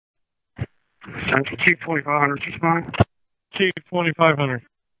Central Chief 2500, respond. Chief 2500.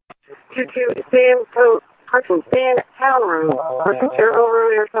 22 Sandtown Road. They're over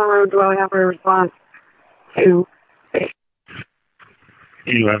on Airtown Road, dwelling operator response to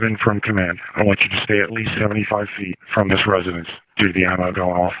 11 from command. I want you to stay at least 75 feet from this residence due to the ammo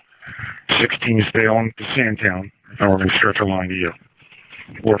going off. 16 to stay on to Sandtown, and we're going to stretch a line to you.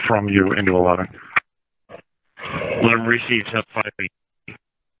 Or from you into 11. 11 received, 5 feet.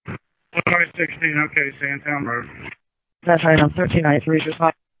 16, okay, Sandtown Road. that's right on 1393,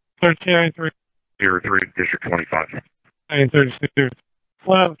 respond. 1393. 03, District 25. 932.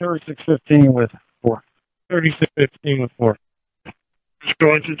 3615 with 4. 3615 with 4.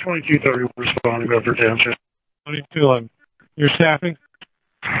 Going to 2230, respond to Medford Township. 2211. You're staffing?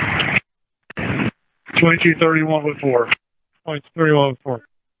 2231 with 4. Points 31 with 4.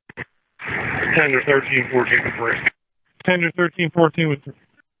 10 to 13, 14 with 3. 10 to 13, 14 with 3.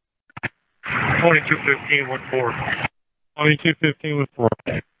 2215 with 4. 2215 with 4.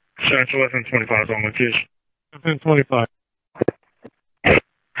 Central FM25 on location. FM25.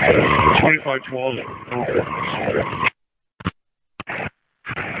 2512.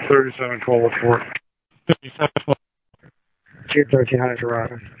 3712 with 4. 3712. Chief 1300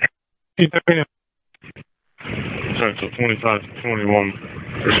 arriving. Central 2521,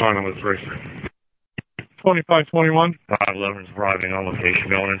 responding with 3. 2521. 511 is arriving on location,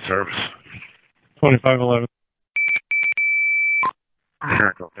 going in service. 2511.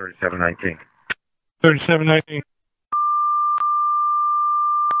 Central 3719. 3719.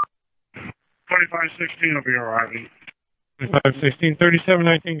 2516 will be arriving. 2516.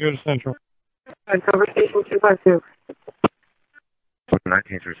 3719, go to Central. Cover station 252.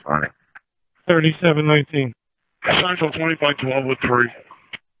 19 is responding. 3719. Central 2512 with 3.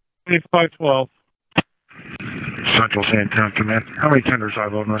 2512. Central Sandtown Command. How many tenders I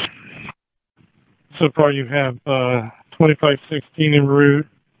have on this? So far you have 2516 en route.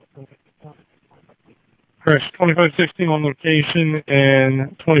 Correct, 2516 on location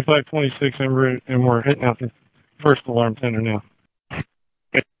and 2526 en route, and we're hitting out the first alarm tender now.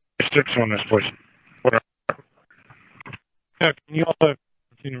 6 on this, please. Yeah, can you all have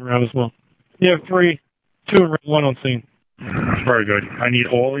 14 around as well? You have 3, 2 around, 1 on scene. Very good. I need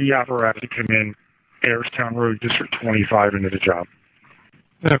all the apparatus to come in Ayerstown Road, District 25 into the job.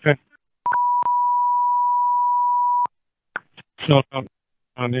 Okay. So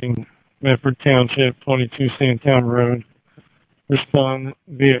responding Medford Township, 22 Sandtown Road. Respond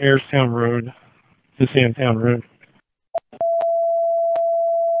via Ayerstown Road to Sandtown Road.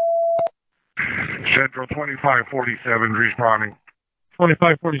 Central 2547 responding.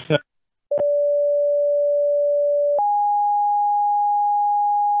 2547.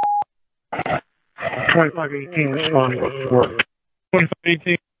 2518 responding with 4.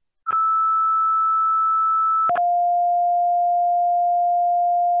 2518.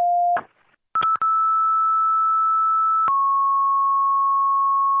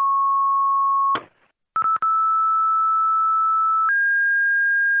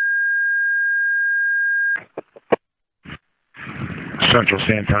 Central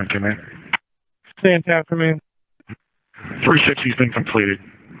Sandtown Command. Sandtown Command. 360's been completed.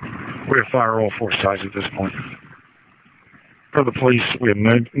 We have fire all 4 sides at this point. For the police, we have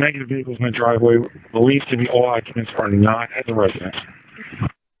negative vehicles in the driveway. Believed to be all occupants are not at the residence.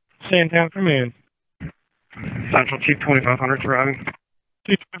 Sandtown Command. Central Chief 2500 arriving.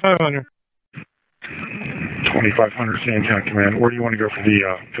 Chief 2500. 2500 Sandtown Command. Where do you want to go for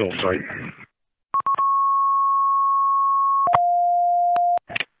the fill site?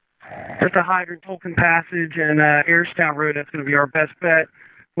 There's a hydrant, Tolkien Passage, and Ayerstown Road. That's going to be our best bet.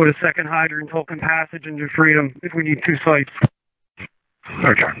 With a second hydrant, Tolkien Passage, and New Freedom if we need 2 sites.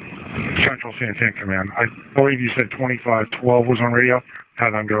 Okay. Central Sandtown Command. I believe you said 2512 was on radio.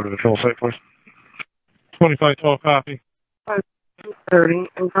 Have them go to the fill site, please. 2512 copy. 30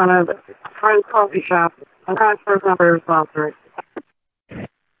 in front of Friend's Coffee Shop. I'm trying to first operator response rate.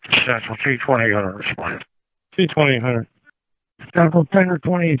 Central T2800 responding. T2800. Central Tender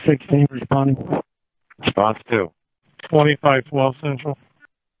 2816 responding. Response 2. 2512 Central.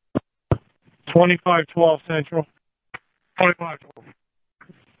 2512 Central. 2512.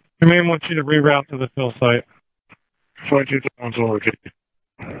 Command wants you to reroute to the fill site. 2212's all okay.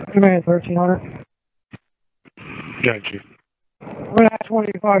 Command 1300. Got you. We're at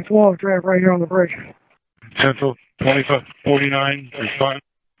 2512, drive right here on the bridge. Central 2549 responding.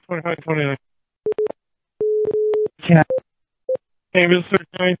 2529. Yeah. Ambulance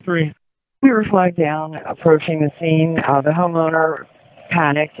 1393. We were flagged down approaching the scene. The homeowner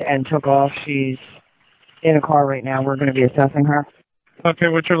panicked and took off. She's in a car right now. We're going to be assessing her. Okay,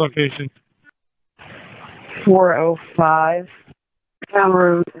 what's your location? 405 Town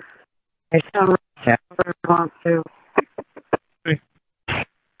Road. Town Road. Response to.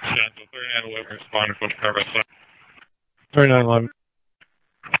 Sandtown 3911 responding from cover 3911.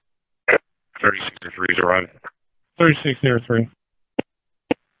 3603 is arriving. 3603.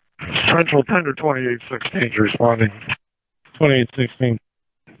 Central Tender 2816 is responding. 2816.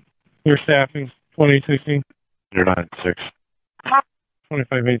 Your staffing 2816. 096.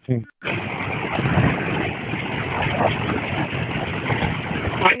 2518.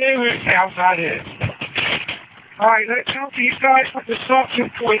 My name is outside is. Alright, let's help these guys with the suction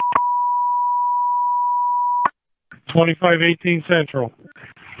point. 2518 Central.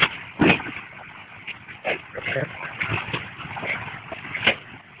 Okay.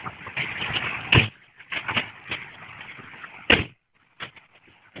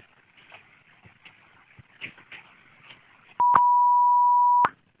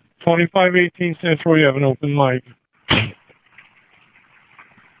 $25.18 Central, you have an open mic.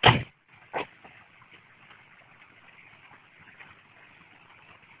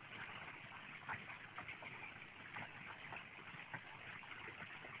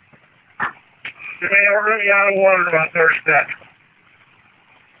 We're running out of water about Thursday.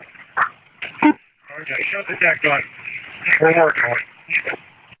 Okay, shut the deck on. We're working on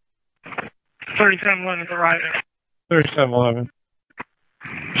it. 3711 is arriving. 3711.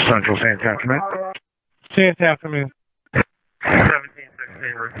 Central Sandtown Command. Sandtown Command.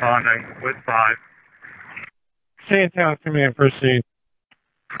 1716 responding with 5. Sandtown Command, proceed.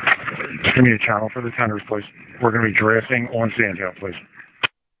 Give me a channel for the tenders, please. We're going to be drafting on Sandtown, please.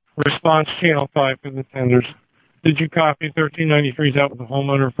 Response channel 5 for the tenders. Did you copy 1393's out with the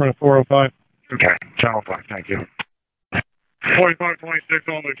homeowner in front of 405? Okay, channel 5, thank you. 4526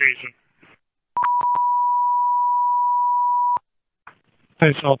 on location.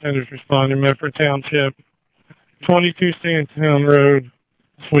 Attention all tenders responding. Medford Township, 22 Sandtown Road.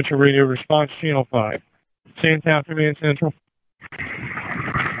 Switch your radio response channel 5. Sandtown Command Central.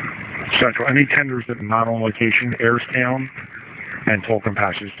 Central, any tenders that are not on location, Airstown and Tolkien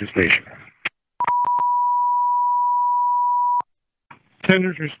Passage to station.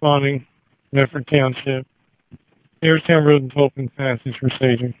 Tenders responding. Medford Township, Airstown Road and Tolkien Passage for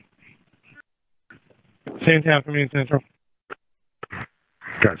staging. Sandtown Command Central.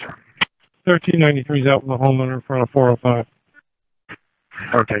 Gotcha. 1393's out with the homeowner in front of 405.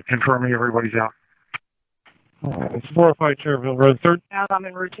 Okay, confirming everybody's out. It's 405 Cherville Road. I'm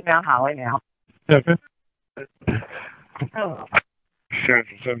en route to Mount Holly now. Second. Oh.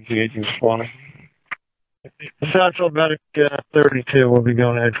 Central 1718 responding. Central Medic 32 will be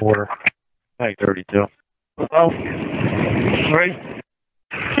going to Edgewater. Hey, 32. Oh, right.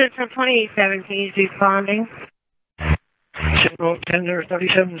 Central 2817 is responding. Central Tender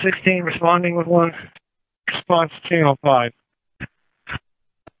 3716 responding with 1. Response channel 5.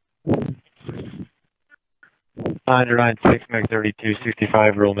 996, Meg 32,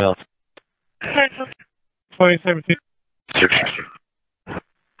 65, Rural Mills. Central 2017.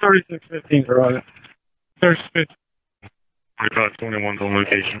 3615 are it. 3615. 4521's on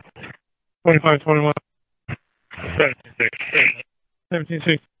location. 2521. 1716.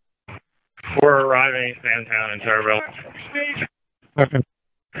 1760. We're arriving at Sandtown and Cherville. Okay.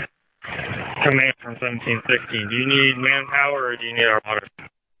 Command from 1716. Do you need manpower or do you need our water?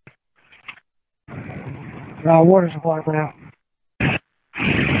 Water supply for now.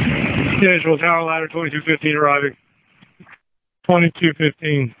 Central Tower Ladder 2215 arriving.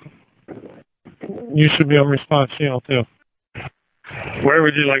 2215. You should be on response channel 2. Where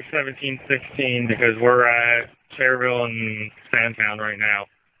would you like 1716? Because we're at Cherville and Sandtown right now.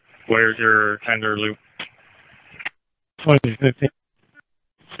 Where's your tender loop? 2015.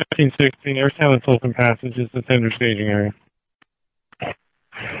 1716. Airstown and Tolkien Passage is the tender staging area.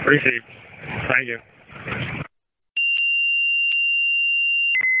 Received. Thank you.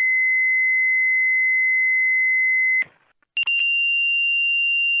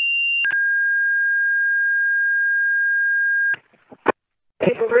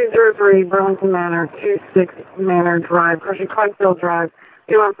 Station 303, Burlington Manor, 26 Manor Drive, Crushing Clarksville Drive,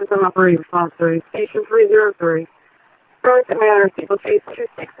 21% operating response 3. Station 303, Burlington Manor, Steeple Chase,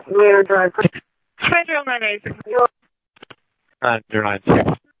 26 Manor Drive, Central 9860.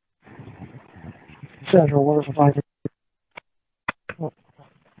 996. Central Water Supply.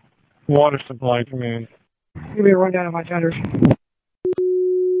 Water Supply Command. Give me a rundown of my tenders.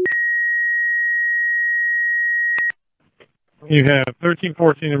 You have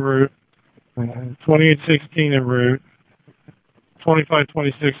 1314 en route, 2816 en route,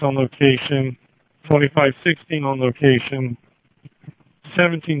 2526 on location, 2516 on location,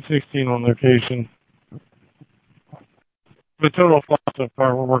 1716 on location, The total flight so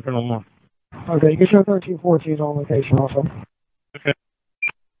far, we're working on more. Okay, you can show 1314 on location also. Okay.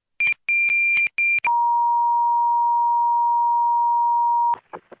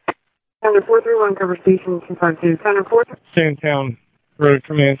 Center 431, cover station 252. Center 4. Sandtown Road,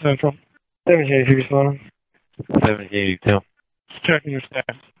 Command Central. 7082 responding. 7082. Just checking your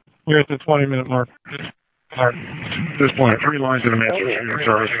stats. We're at the 20-minute mark. At this point, 3 lines of the master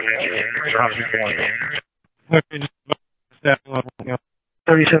service. Okay, just staff level. Yeah.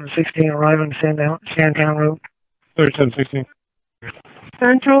 3716 arriving Sandtown Road. 3716.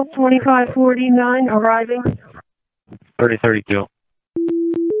 Central 2549, arriving. 3032.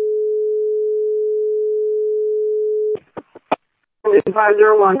 Engine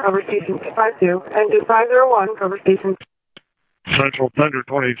 501, cover station 252. Engine 501, cover station. Central Thunder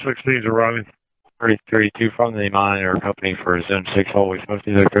 2816 is arriving. 3032 from the monitor company for Zone 6 always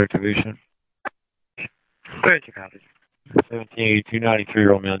posted their distribution. Thank you, copy. 1782,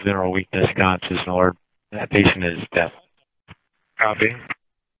 93-year-old male, general weakness, conscious, and alert. That patient is deaf. Copy.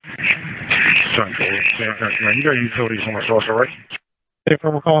 Central, you got utilities on this also, right? Okay,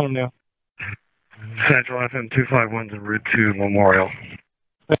 we're calling them now. Central FM 251's en route to Memorial.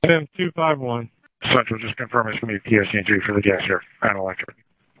 FM 251. Central, just confirm it's going to be PSC&G for the gas here and electric.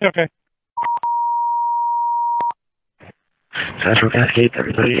 Okay. Central Cascade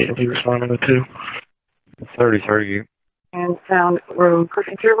 3038 will be responding with 2. 3030. And Sound Road,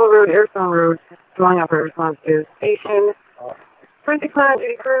 Cushing Cherville Road, Airstone Road, dwelling operator response to station. Frantic Clan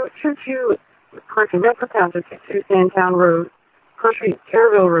Duty Crew, 22, correction, Medford Township, 62 Sandtown Road, Cushing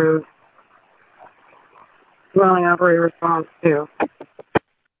Cherville Road, dwelling operator response to.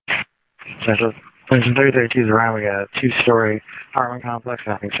 Central Station 3032 is around. We got a 2-story apartment complex.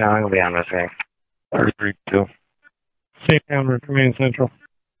 Nothing showing. We'll be on investigating. 3032. Sandtown Road, Command Central.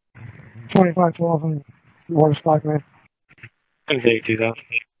 2512 and water supply command. 7082.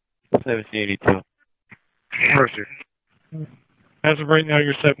 1782. Mercy. As of right now,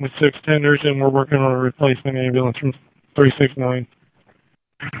 you're set with 6 tenders, and we're working on a replacement ambulance from 369.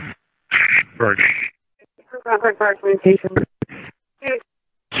 Very good. Crew contact fire communication.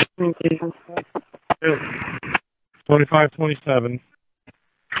 Communications. 2527.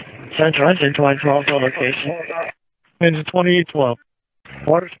 Central Engine 2012 location. Engine 2812.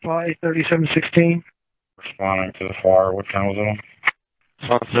 Water supply 3716. Responding to the fire. What time was it on?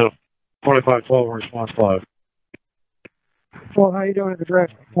 Response 2512, response 5. Well, how you doing at the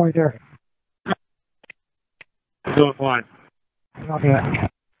direct point there? Still fine. Copy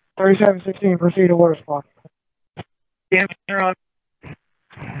that. 3716, proceed to water supply. Yeah, you're on.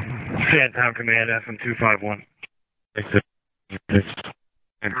 Sandtown Command FM 251.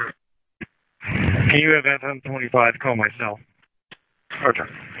 Can you have FM 25 call my cell? Okay.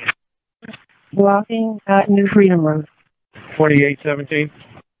 Blocking at New Freedom Road. 2817.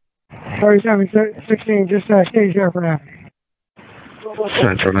 3716, just stage there for now.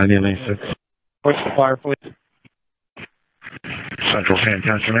 Central 9896. What's the fire, please? Central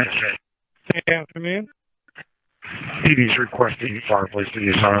Sandtown Command. Sandtown Command. PD's requesting fire police to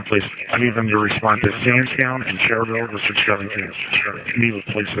use silent police. I need them to respond to Sandtown and Cherville, District 17. Need the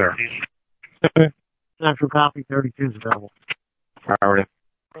police there. Central copy 32 is available. Priority.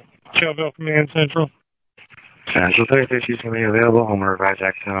 Cherville Command Central. Central 3032 is going to be available. Home revised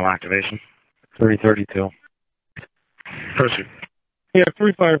accidental activation. 3032. Proceed. Yeah,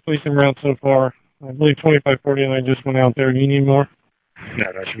 3 fire police en route so far. I believe 2549 just went out there. Do you need more?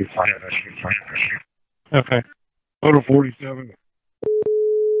 Yeah, that should be fine. That should be fine. Okay. Total 47.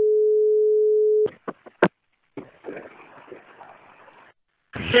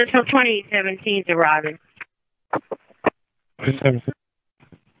 Central 2817 is arriving.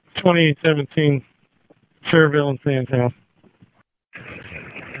 2817, Cherville and Sandtown.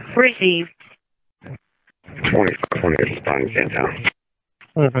 Received. 2528 responding Sandtown.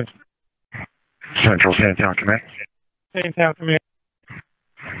 Perfect. Central Sandtown Command. Sandtown Command.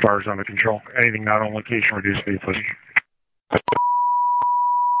 Fire's under control. Anything not on location, reduce speed, please.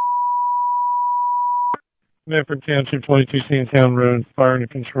 Medford Township, 22 Sandtown Road, fire under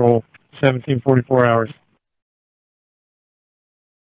control, 1744 hours.